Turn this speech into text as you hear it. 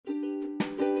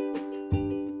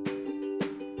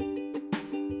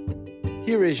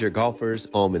Here is your Golfer's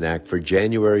Almanac for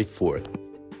January 4th.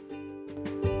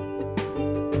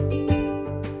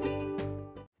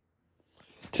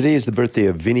 Today is the birthday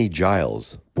of Vinnie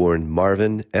Giles, born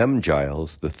Marvin M.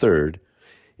 Giles III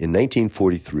in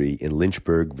 1943 in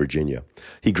Lynchburg, Virginia.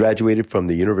 He graduated from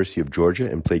the University of Georgia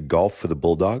and played golf for the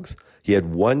Bulldogs. He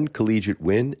had one collegiate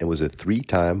win and was a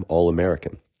three-time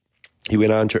All-American. He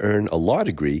went on to earn a law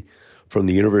degree from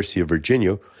the University of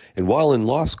Virginia, and while in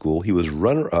law school, he was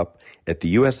runner-up at the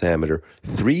U.S. Amateur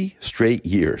 3 straight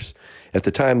years. At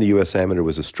the time, the U.S. Amateur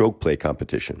was a stroke play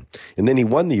competition. And then he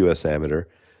won the U.S. Amateur.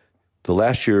 The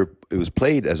last year it was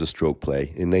played as a stroke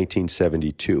play in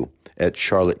 1972 at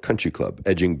Charlotte Country Club,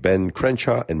 edging Ben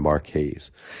Crenshaw and Mark Hayes.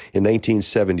 In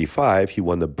 1975, he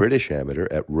won the British Amateur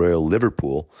at Royal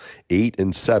Liverpool,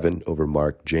 8-7 over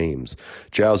Mark James.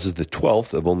 Giles is the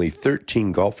 12th of only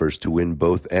 13 golfers to win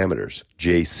both amateurs.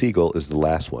 Jay Siegel is the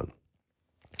last one.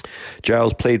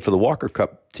 Giles played for the Walker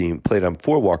Cup team, played on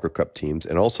 4 Walker Cup teams,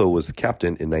 and also was the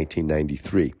captain in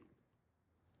 1993.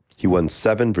 He won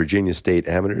 7 Virginia State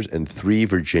Amateurs and 3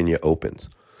 Virginia Opens.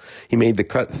 He made the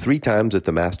cut 3 times at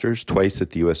the Masters, twice at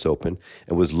the U.S. Open,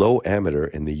 and was low amateur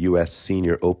in the U.S.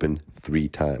 Senior Open 3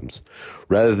 times.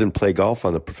 Rather than play golf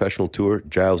on the professional tour,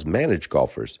 Giles managed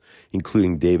golfers,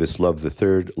 including Davis Love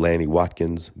III, Lanny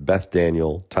Watkins, Beth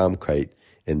Daniel, Tom Kite,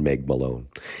 and Meg Malone.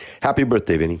 Happy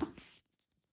birthday, Vinny.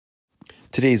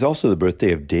 Today is also the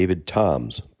birthday of David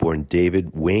Toms, born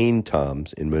David Wayne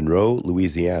Toms in Monroe,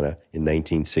 Louisiana in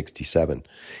 1967.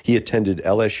 He attended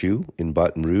LSU in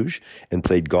Baton Rouge and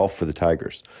played golf for the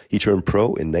Tigers. He turned pro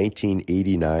in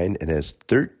 1989 and has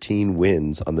 13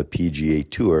 wins on the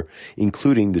PGA Tour,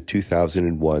 including the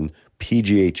 2001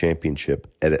 PGA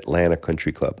Championship at Atlanta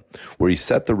Country Club, where he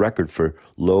set the record for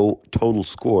low total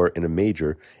score in a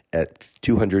major at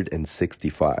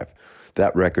 265.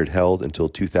 That record held until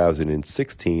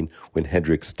 2016 when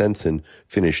Hendrik Stenson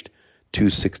finished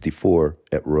 264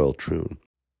 at Royal Troon.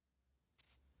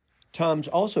 Toms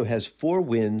also has 4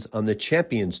 wins on the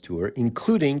Champions Tour,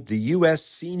 including the U.S.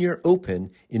 Senior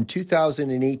Open in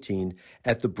 2018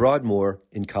 at the Broadmoor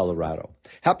in Colorado.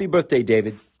 Happy birthday,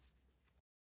 David.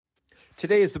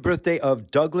 Today is the birthday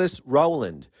of Douglas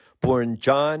Rowland, born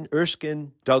John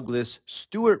Erskine Douglas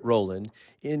Stewart Rowland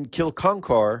in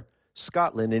Kilconcar,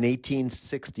 Scotland in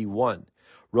 1861.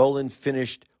 Rowland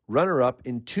finished runner-up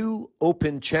in 2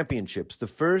 Open championships, the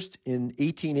first in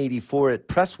 1884 at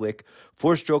Prestwick,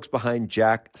 4 strokes behind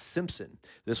Jack Simpson.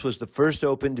 This was the first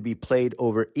Open to be played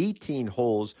over 18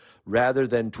 holes rather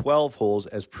than 12 holes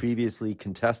as previously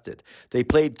contested. They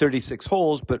played 36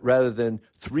 holes, but rather than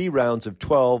 3 rounds of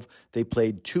 12, they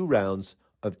played 2 rounds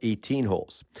of 18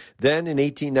 holes. Then in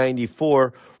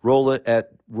 1894, Rowland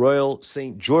at Royal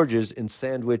St. George's in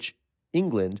Sandwich,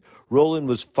 England, Rowland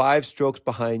was 5 strokes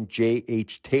behind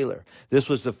J.H. Taylor. This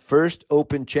was the first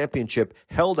Open championship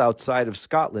held outside of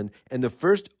Scotland, and the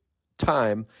first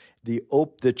time the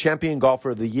champion golfer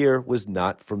of the year was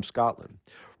not from Scotland.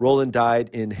 Rowland died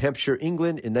in Hampshire,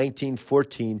 England in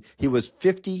 1914. He was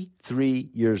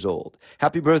 53 years old.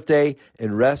 Happy birthday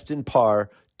and rest in par,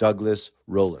 Douglas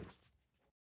Rowland.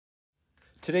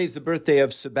 Today's the birthday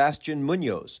of Sebastian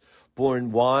Munoz,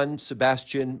 born Juan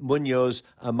Sebastian Munoz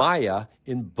Amaya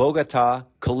in Bogota,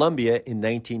 Colombia in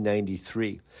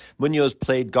 1993. Munoz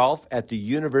played golf at the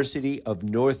University of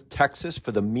North Texas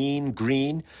for the Mean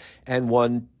Green and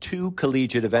won 2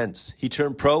 collegiate events. He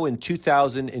turned pro in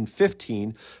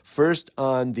 2015, first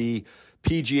on the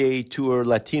PGA Tour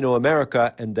Latino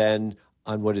America and then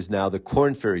on what is now the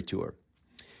Korn Ferry Tour.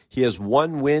 He has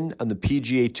 1 win on the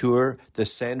PGA Tour, the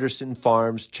Sanderson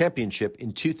Farms Championship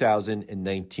in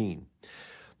 2019.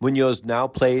 Munoz now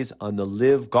plays on the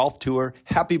LIV Golf Tour.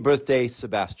 Happy birthday,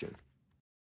 Sebastian.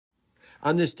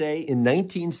 On this day in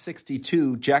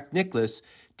 1962, Jack Nicklaus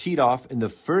teed off in the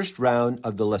first round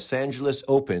of the Los Angeles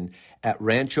Open at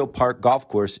Rancho Park Golf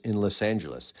Course in Los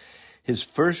Angeles, his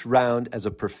first round as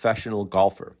a professional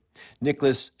golfer.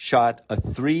 Nicklaus shot a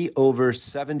 3 over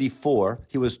 74.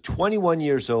 He was 21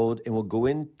 years old and will go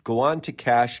on to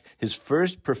cash his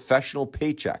first professional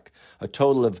paycheck, a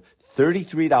total of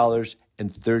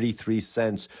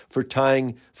 $33.33 for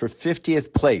tying for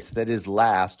 50th place, that is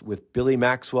last, with Billy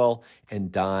Maxwell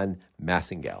and Don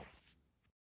Massingale.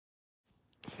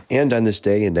 And on this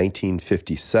day in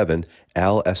 1957,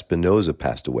 Al Espinoza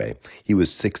passed away. He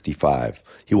was 65.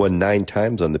 He won 9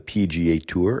 times on the PGA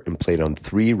Tour and played on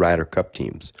 3 Ryder Cup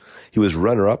teams. He was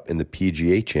runner-up in the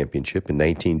PGA Championship in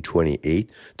 1928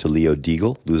 to Leo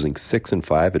Deagle, losing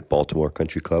 6-5 at Baltimore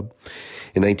Country Club.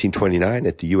 In 1929,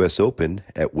 at the U.S. Open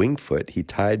at Winged Foot, he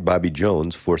tied Bobby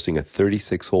Jones, forcing a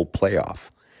 36-hole playoff.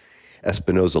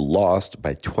 Espinosa lost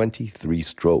by 23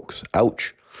 strokes.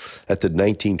 Ouch. At the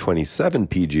 1927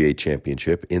 PGA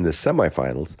Championship in the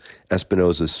semifinals,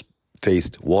 Espinosa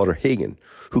faced Walter Hagen,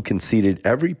 who conceded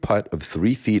every putt of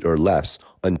 3 feet or less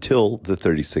until the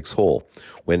 36th hole,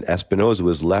 when Espinosa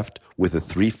was left with a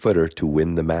 3-footer to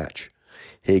win the match.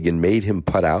 Hagen made him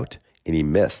putt out, and he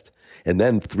missed, and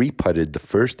then 3-putted the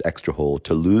first extra hole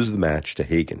to lose the match to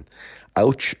Hagen.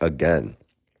 Ouch again.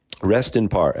 Rest in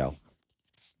par, Al.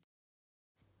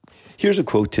 Here's a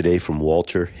quote today from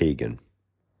Walter Hagen.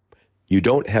 You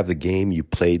don't have the game you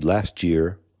played last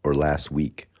year or last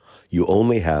week. You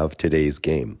only have today's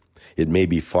game. It may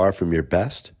be far from your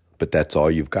best, but that's all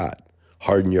you've got.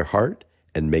 Harden your heart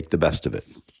and make the best of it.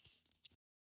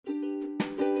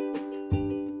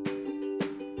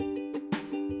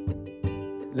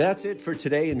 That's it for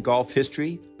today in golf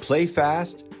history. Play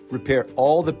fast, repair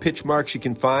all the pitch marks you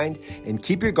can find, and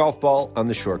keep your golf ball on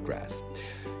the short grass.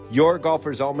 Your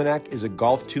Golfer's Almanac is a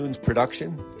Golf Tunes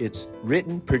production. It's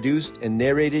written, produced, and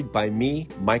narrated by me,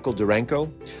 Michael Duranko.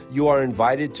 You are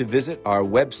invited to visit our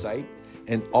website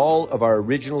and all of our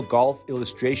original golf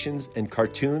illustrations and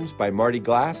cartoons by Marty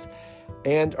Glass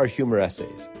and our humor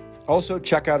essays. Also,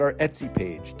 check out our Etsy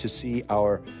page to see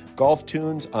our Golf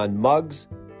Tunes on mugs,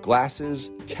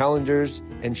 glasses, calendars,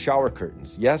 and shower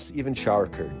curtains. Yes, even shower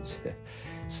curtains.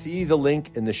 See the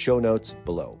link in the show notes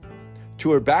below.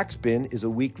 Tour Backspin is a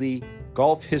weekly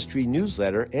golf history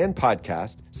newsletter and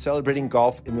podcast celebrating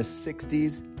golf in the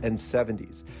 60s and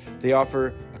 70s. They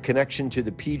offer a connection to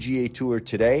the PGA Tour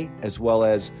today, as well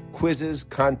as quizzes,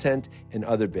 content, and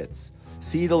other bits.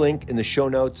 See the link in the show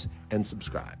notes and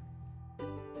subscribe.